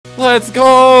Let's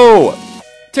go!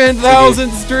 10,000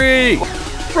 streak!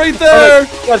 Right there!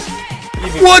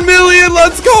 1 million,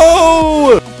 let's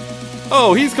go!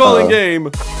 Oh, he's calling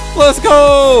game. Let's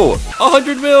go!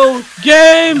 100 mil!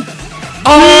 Game!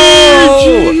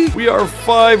 Oh! We are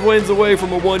 5 wins away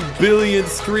from a 1 billion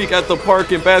streak at the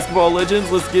park in Basketball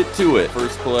Legends. Let's get to it.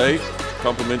 First play,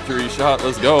 complimentary shot,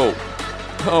 let's go.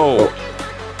 Oh,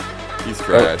 he's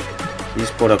trash. Oh. He's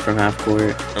pulled up from half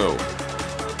court. Oh.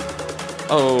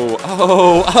 Oh,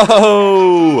 oh,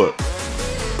 oh!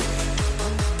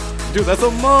 Dude, that's a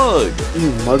mug!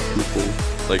 You mug people.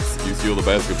 Like, you steal the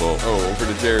basketball. Oh, over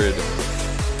to Jared.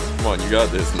 Come on, you got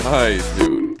this. Nice,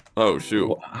 dude. Oh,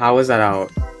 shoot. How is that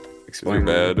out? Explain.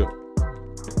 You're bad.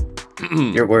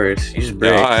 Your words. You just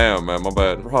break. Yeah, I am, man. My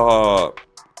bad.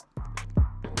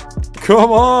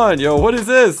 Come on, yo. What is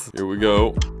this? Here we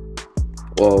go.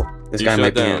 Whoa. This guy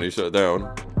might be in. He shut down.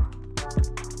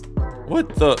 What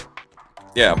the?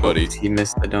 Yeah, buddy. He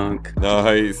missed the dunk.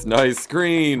 Nice. Nice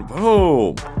screen.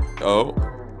 Boom. Oh.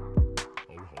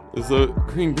 It's a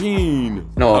green bean.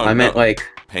 No, I meant like...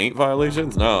 Paint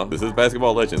violations? No. This is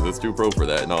Basketball Legends. It's too pro for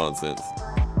that nonsense.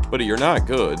 Buddy, you're not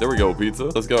good. There we go, pizza.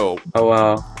 Let's go. Oh,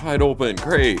 wow. Wide open.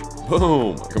 Great.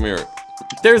 Boom. Come here.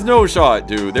 There's no shot,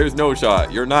 dude. There's no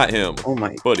shot. You're not him. Oh,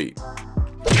 my. Buddy.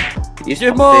 You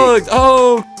get mugged.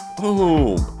 Oh.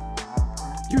 Boom.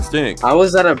 You stink. How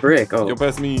was that a brick? Oh. Yo,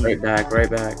 pass me. Right back. Right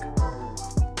back.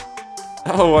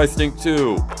 Oh, I stink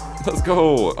too. Let's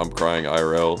go. I'm crying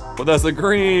IRL. But that's a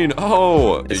green.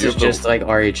 Oh. This is just like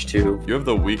RH2. You have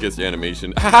the weakest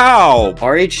animation. How?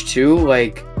 RH2,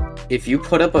 like, if you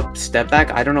put up a step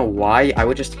back, I don't know why, I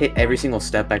would just hit every single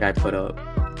step back I put up.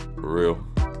 For real.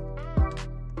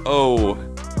 Oh,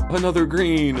 another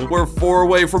green. We're 4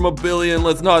 away from a billion.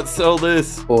 Let's not sell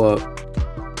this. Pull up.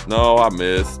 No, I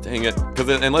missed. Dang it. Because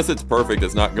unless it's perfect,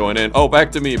 it's not going in. Oh,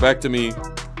 back to me. Back to me.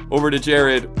 Over to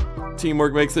Jared.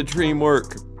 Teamwork makes the dream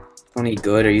work. Only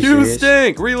good? Are you serious? serious?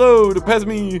 Stink. Reload. Pass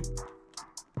me.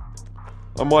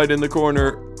 I'm wide in the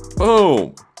corner.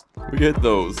 Boom. We get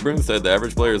those. Bryn said the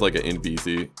average player is like an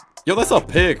NPC. Yo, that's a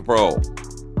pick, bro.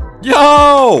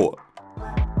 Yo!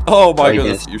 Oh my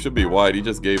goodness. You should be wide. He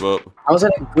just gave up. How was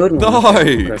that a good one?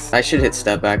 Nice. I should hit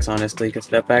step backs, honestly, because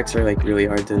step backs are like really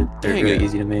hard to... They're really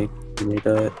easy to make. You make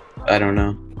that. I don't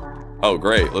know. Oh,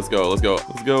 great. Let's go. Let's go.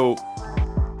 Let's go.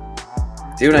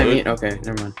 See what I mean? Okay,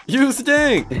 never mind. You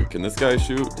stink! Can this guy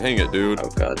shoot? Dang it, dude. Oh,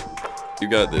 God. You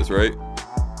got this, right?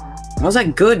 How's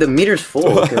that good? The meter's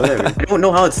full. Okay, whatever. I don't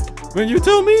know how it's... Man, you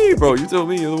tell me, bro. You tell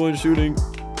me. You're the one shooting.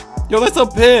 Yo, that's a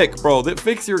pick, bro. That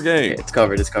fix your game. Okay, it's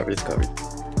covered. It's covered. It's covered.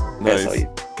 Nice.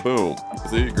 Boom.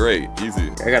 See? Great. Easy.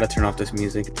 I gotta turn off this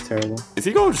music. It's terrible. Is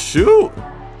he gonna shoot?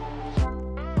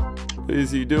 What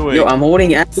is he doing? Yo, I'm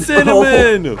holding at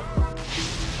Cinnamon!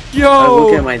 Yo! I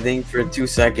look at my thing for 2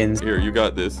 seconds. Here, you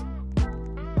got this.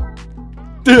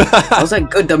 How's that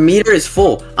good? The meter is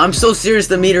full. I'm so serious,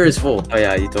 the meter is full. Oh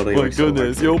yeah, you totally My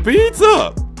goodness. Yo,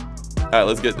 pizza! Alright,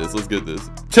 let's get this. Let's get this.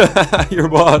 Your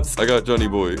boss. I got Johnny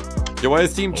Boy. Yo, why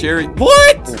is Team Cherry?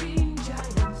 What?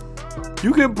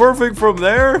 You get perfect from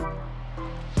there?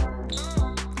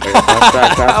 Wait,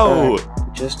 back.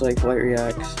 Just like Flight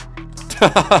reacts.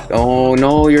 Oh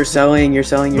no, you're selling your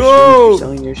streak. You're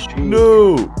selling your streak.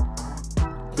 No.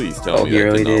 Please tell me that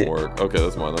really did not work. Okay,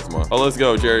 that's mine. That's mine. Oh, let's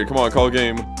go, Jared. Come on, call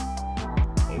game.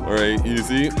 All right,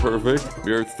 easy, perfect.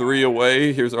 We are 3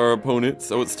 away. Here's our opponent.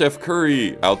 So it's Steph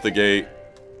Curry out the gate.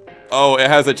 Oh, it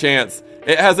has a chance.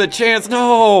 It has a chance. No.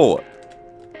 All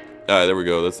right, there we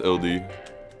go. That's LD.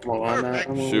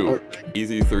 Shoot.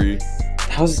 Easy 3.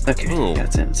 How's okay? Boom. Yeah,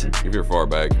 it's in. If you're far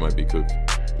back, you might be cooked.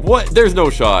 What? There's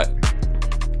no shot.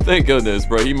 Thank goodness,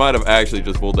 bro. He might have actually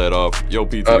just pulled that off. Yo,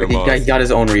 pizza. He got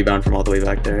his own rebound from all the way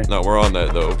back there. No, we're on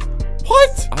that though.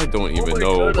 What? I don't even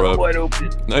know, bro. Wide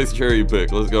open. Nice cherry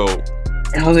pick. Let's go.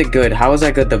 How's it good? How is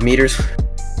that good? The meters.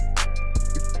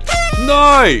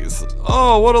 Nice.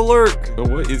 Oh, what a lurk. Oh,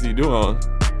 what is he doing?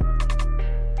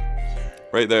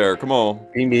 Right there. Come on.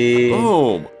 Green bean.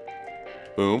 Boom.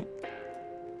 Boom.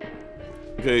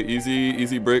 Okay,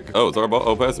 easy brick. Oh, it's our ball.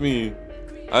 Oh, pass me.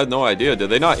 I had no idea. Did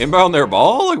they not inbound their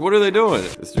ball? Like, what are they doing?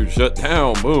 This dude shut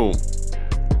down. Boom.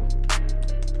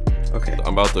 Okay.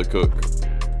 I'm about to cook.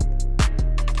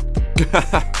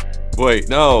 Wait,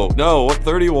 no. What,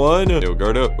 31? Yo,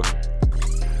 guard up.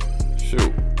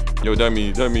 Shoot. Yo,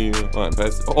 dummy. Come on,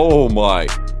 pass. Oh, my.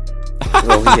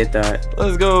 Well, we get that.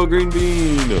 Let's go, green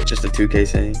bean. Just a 2K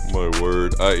saying. My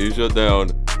word. All right, you shut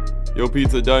down. Yo,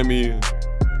 pizza, dummy.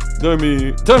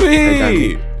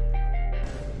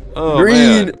 Oh,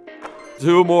 green. Man.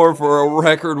 2 more for a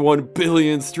record 1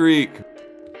 billion streak.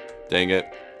 Dang it.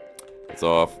 It's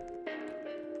off.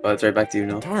 Oh, it's right back to you,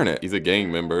 no? Darn it. He's a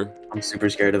gang member. I'm super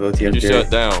scared of You OTFJ. shut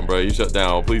down, bro. You shut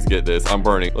down. Please get this. I'm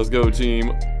burning. Let's go, team.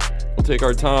 We'll take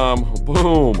our time.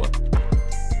 Boom.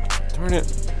 Darn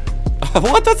it.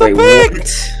 What? That's a pig!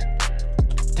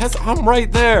 What? I'm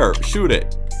right there. Shoot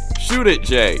it. Shoot it,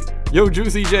 Jay. Yo,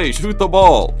 Juicy J, shoot the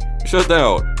ball. Shut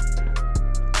down.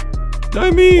 I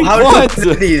mean, what?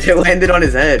 It landed on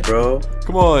his head, bro.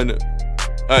 Come on. All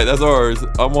right, that's ours.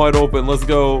 I'm wide open. Let's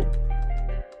go.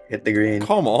 Hit the green.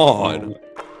 Come on.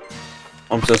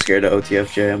 I'm so scared of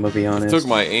OTFJ. I'm gonna be honest. Took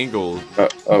my ankle.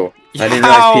 Oh. I didn't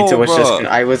realize pizza was bruh.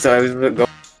 just. I was go.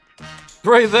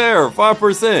 Right there,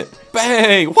 5%.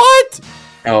 Bang! What?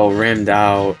 Oh, rimmed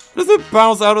out. Does it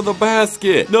bounce out of the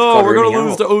basket? No, Cover we're me gonna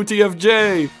lose out. to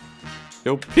OTFJ.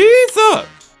 Yo, pizza!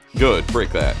 Good,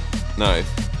 break that. Nice.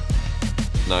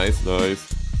 Nice,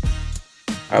 nice.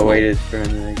 I waited for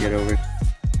him to get over.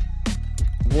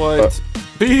 What?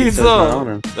 Pizza's not on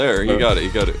Pizza! him. There, he got it, he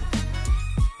got it.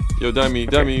 Yo, dummy,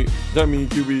 dummy, dummy,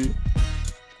 QB.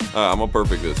 I'm gonna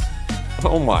perfect this.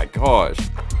 Oh my gosh.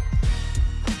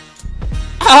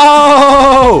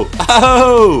 Oh!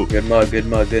 Oh! Good mug, good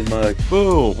mug, good mug.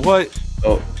 Boom, what?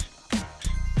 Oh.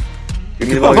 Give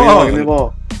me the ball, give me the ball, give me the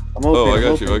ball. I'm open. Oh, I I'm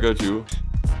got you, open. I got you.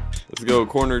 Let's go,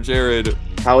 corner Jared.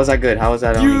 How was that good? How was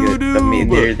that only good?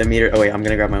 YouTube. The meter. Oh wait, I'm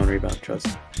gonna grab my own rebound. Trust.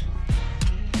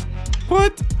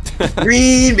 What?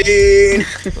 Green bean.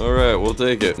 All right, we'll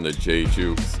take it. And the J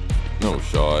jukes. No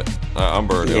shot. I'm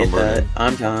burning. I'm Hit burning. that.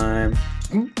 On time.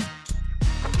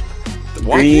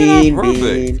 Why Green can't I perfect?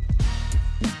 bean.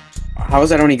 How is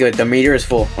that only good? The meter is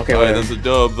full. Okay, All right, whatever. that's a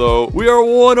dub though. We are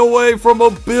 1 away from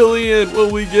 $1 billion.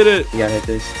 Will we get it? You gotta hit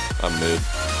this. I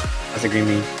missed. That's a green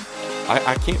bean.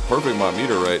 I can't perfect my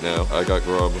meter right now. I got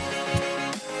grub.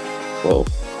 Whoa.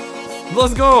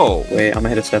 Let's go. Wait, I'm gonna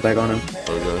hit a step back on him.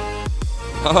 Okay.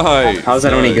 Hi. How's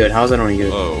that only good? How's that only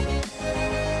good? Oh.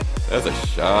 That's a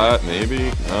shot,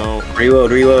 maybe? No.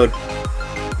 Reload, reload.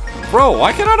 Bro,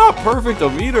 why can I not perfect a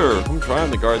meter? I'm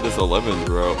trying to guard this 11th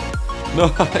route.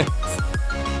 Nice.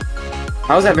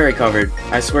 How's that very covered?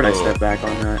 I swear I Oh. stepped back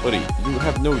on that. Buddy, you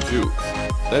have no juke.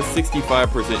 That's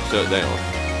 65% shut down.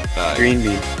 Nice. Green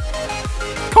bean.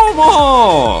 Come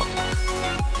on!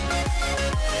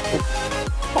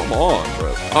 Come on,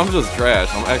 bro. I'm just trash.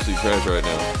 I'm actually trash right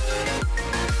now.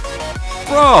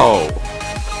 Bro!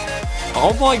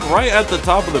 I'm like right at the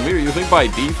top of the mirror. You think by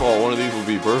default one of these would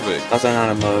be perfect. How's that not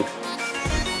a mug?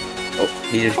 Oh,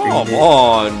 he just Come greened it.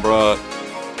 on, bro.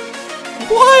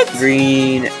 What?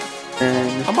 Green. I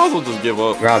And might as well just give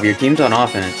up. Rob, your team's on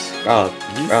offense. Rob,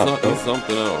 He's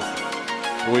something else.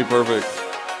 Are we perfect?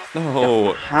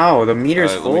 No. How? The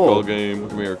meter's Alright, let me call full. game.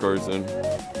 Come here, Carson.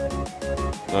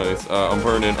 Nice. I'm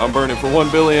burning. I'm burning for 1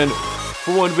 billion.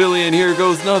 For 1 billion. Here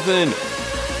goes nothing.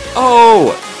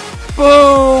 Oh!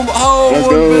 Boom! Oh, Let's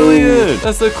 1 go. billion!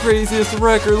 That's the craziest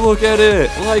record. Look at it.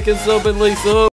 Like and sub and lace up.